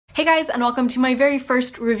Hey guys, and welcome to my very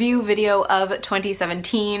first review video of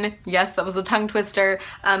 2017. Yes, that was a tongue twister.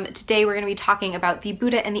 Today we're going to be talking about The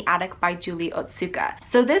Buddha in the Attic by Julie Otsuka.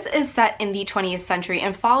 So this is set in the 20th century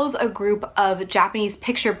and follows a group of Japanese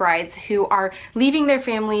picture brides who are leaving their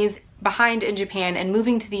families behind in Japan and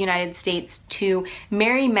moving to the United States to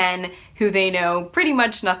marry men who they know pretty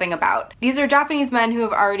much nothing about. These are Japanese men who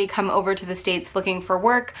have already come over to the States looking for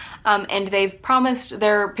work, and they've promised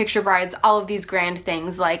their picture brides all of these grand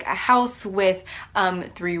things like a house with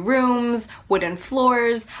 3 rooms, wooden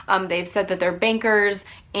floors. They've said that they're bankers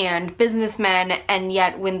and businessmen, and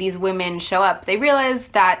yet when these women show up, they realize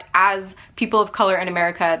that as people of color in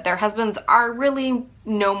America, their husbands are really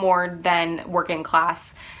no more than working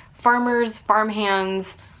class farmers,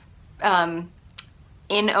 farmhands,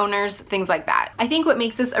 inn owners, things like that. I think what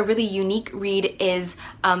makes this a really unique read is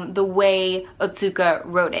the way Otsuka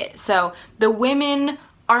wrote it. So the women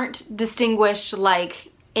aren't distinguished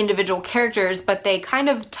like individual characters, but they kind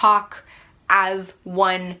of talk as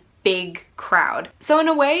one big crowd. So in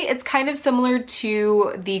a way, it's kind of similar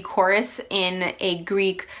to the chorus in a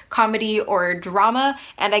Greek comedy or drama,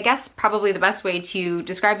 and I guess probably the best way to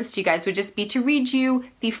describe this to you guys would just be to read you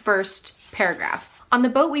the first paragraph. On the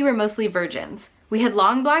boat we were mostly virgins. We had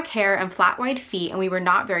long black hair and flat white feet, and we were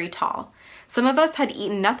not very tall. Some of us had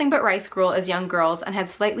eaten nothing but rice gruel as young girls and had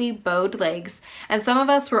slightly bowed legs, and some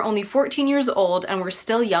of us were only 14 years old and were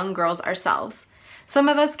still young girls ourselves. Some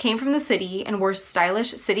of us came from the city and wore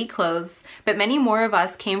stylish city clothes, but many more of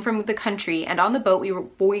us came from the country, and on the boat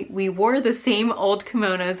we wore the same old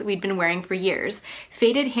kimonos we'd been wearing for years,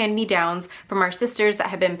 faded hand-me-downs from our sisters that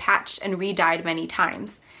had been patched and re-dyed many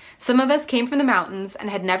times. Some of us came from the mountains and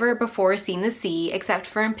had never before seen the sea except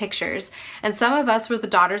for in pictures, and some of us were the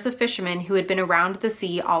daughters of fishermen who had been around the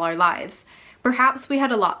sea all our lives. Perhaps we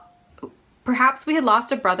had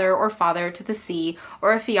lost a brother or father to the sea,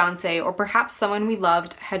 or a fiancé, or perhaps someone we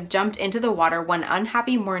loved had jumped into the water one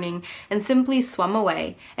unhappy morning and simply swum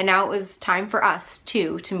away, and now it was time for us,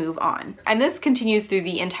 too, to move on. And this continues through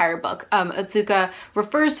the entire book. Otsuka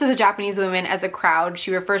refers to the Japanese women as a crowd.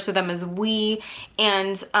 She refers to them as we,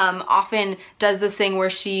 and often does this thing where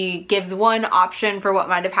she gives one option for what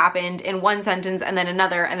might have happened in one sentence, and then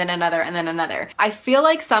another, and then another, and then another. I feel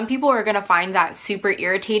like some people are gonna find that super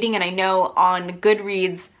irritating, and I know on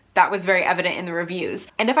Goodreads that was very evident in the reviews.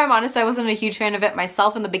 And if I'm honest, I wasn't a huge fan of it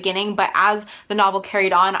myself in the beginning, but as the novel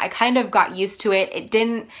carried on, I kind of got used to it. It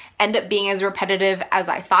didn't end up being as repetitive as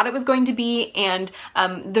I thought it was going to be, and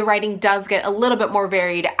the writing does get a little bit more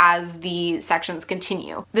varied as the sections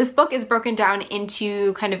continue. This book is broken down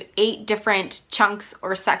into kind of 8 different chunks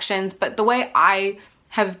or sections, but the way I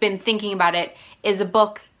have been thinking about it is a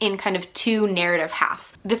book in kind of 2 narrative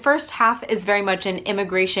halves. The first half is very much an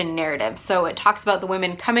immigration narrative, so it talks about the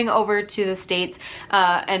women coming over to the States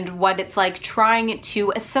and what it's like trying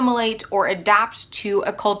to assimilate or adapt to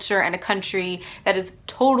a culture and a country that is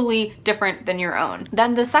totally different than your own.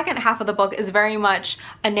 Then the second half of the book is very much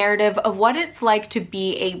a narrative of what it's like to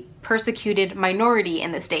be a persecuted minority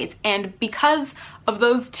in the States, and because of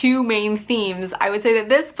those 2 main themes, I would say that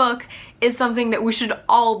this book is something that we should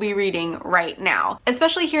all be reading right now.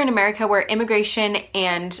 Especially here in America, where immigration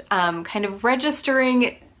and kind of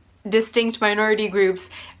registering distinct minority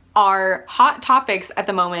groups are hot topics at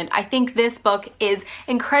the moment. I think this book is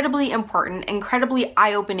incredibly important, incredibly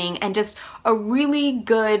eye-opening, and just a really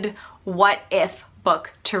good what if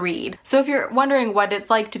book to read. So if you're wondering what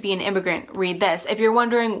it's like to be an immigrant, read this. If you're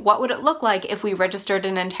wondering what would it look like if we registered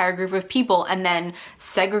an entire group of people and then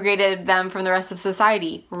segregated them from the rest of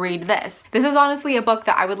society, read this. This is honestly a book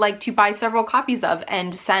that I would like to buy several copies of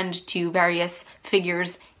and send to various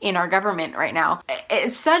figures in our government right now.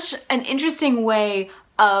 It's such an interesting way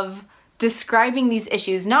of describing these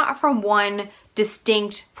issues, not from one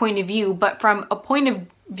distinct point of view, but from a point of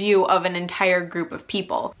view of an entire group of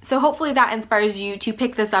people. So hopefully that inspires you to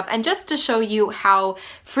pick this up, and just to show you how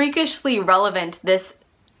freakishly relevant this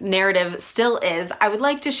narrative still is, I would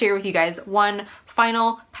like to share with you guys one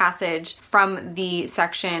final passage from the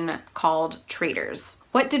section called Traitors.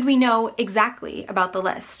 What did we know exactly about the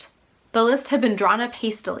list? The list had been drawn up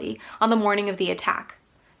hastily on the morning of the attack.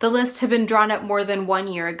 The list had been drawn up more than 1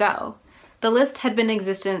 year ago. The list had been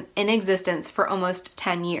in existence for almost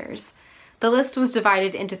 10 years. The list was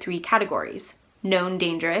divided into 3 categories: known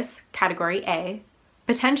dangerous, category A,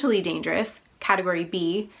 potentially dangerous, category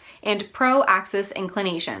B, and pro-Axis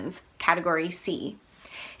inclinations, category C.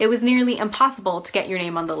 It was nearly impossible to get your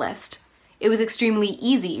name on the list. It was extremely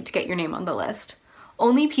easy to get your name on the list.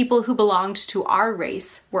 Only people who belonged to our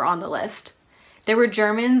race were on the list. There were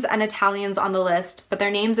Germans and Italians on the list, but their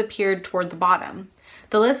names appeared toward the bottom.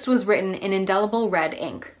 The list was written in indelible red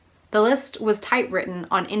ink. The list was typewritten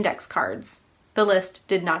on index cards. The list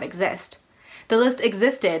did not exist. The list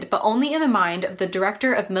existed, but only in the mind of the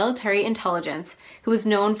Director of Military Intelligence, who was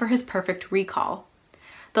known for his perfect recall.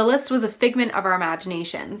 The list was a figment of our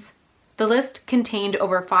imaginations. The list contained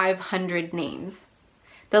over 500 names.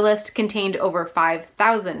 The list contained over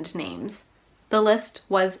 5,000 names. The list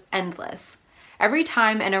was endless. Every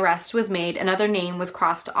time an arrest was made, another name was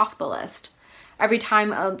crossed off the list. Every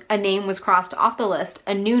time a name was crossed off the list,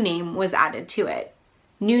 a new name was added to it.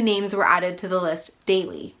 New names were added to the list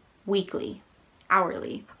daily, weekly,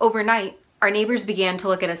 hourly. Overnight, our neighbors began to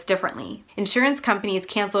look at us differently. Insurance companies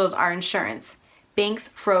canceled our insurance. Banks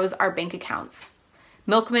froze our bank accounts.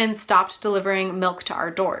 Milkmen stopped delivering milk to our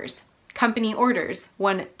doors. Company orders,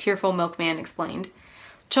 one tearful milkman explained.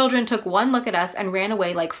 Children took one look at us and ran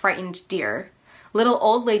away like frightened deer. Little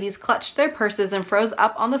old ladies clutched their purses and froze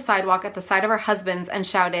up on the sidewalk at the sight of our husbands and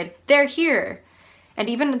shouted, "They're here!" And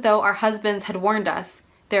even though our husbands had warned us,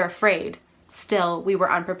 they're afraid. Still, we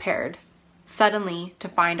were unprepared. Suddenly, to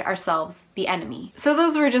find ourselves the enemy. So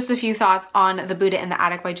those were just a few thoughts on The Buddha in the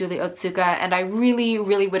Attic by Julie Otsuka, and I really,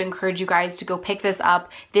 really would encourage you guys to go pick this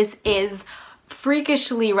up. This is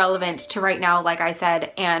freakishly relevant to right now, like I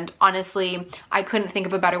said, and honestly, I couldn't think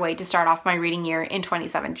of a better way to start off my reading year in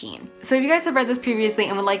 2017. So if you guys have read this previously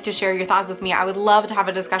and would like to share your thoughts with me, I would love to have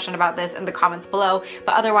a discussion about this in the comments below.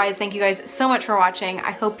 But otherwise, thank you guys so much for watching.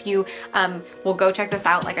 I hope you will go check this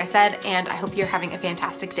out, like I said, and I hope you're having a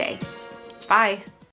fantastic day. Bye.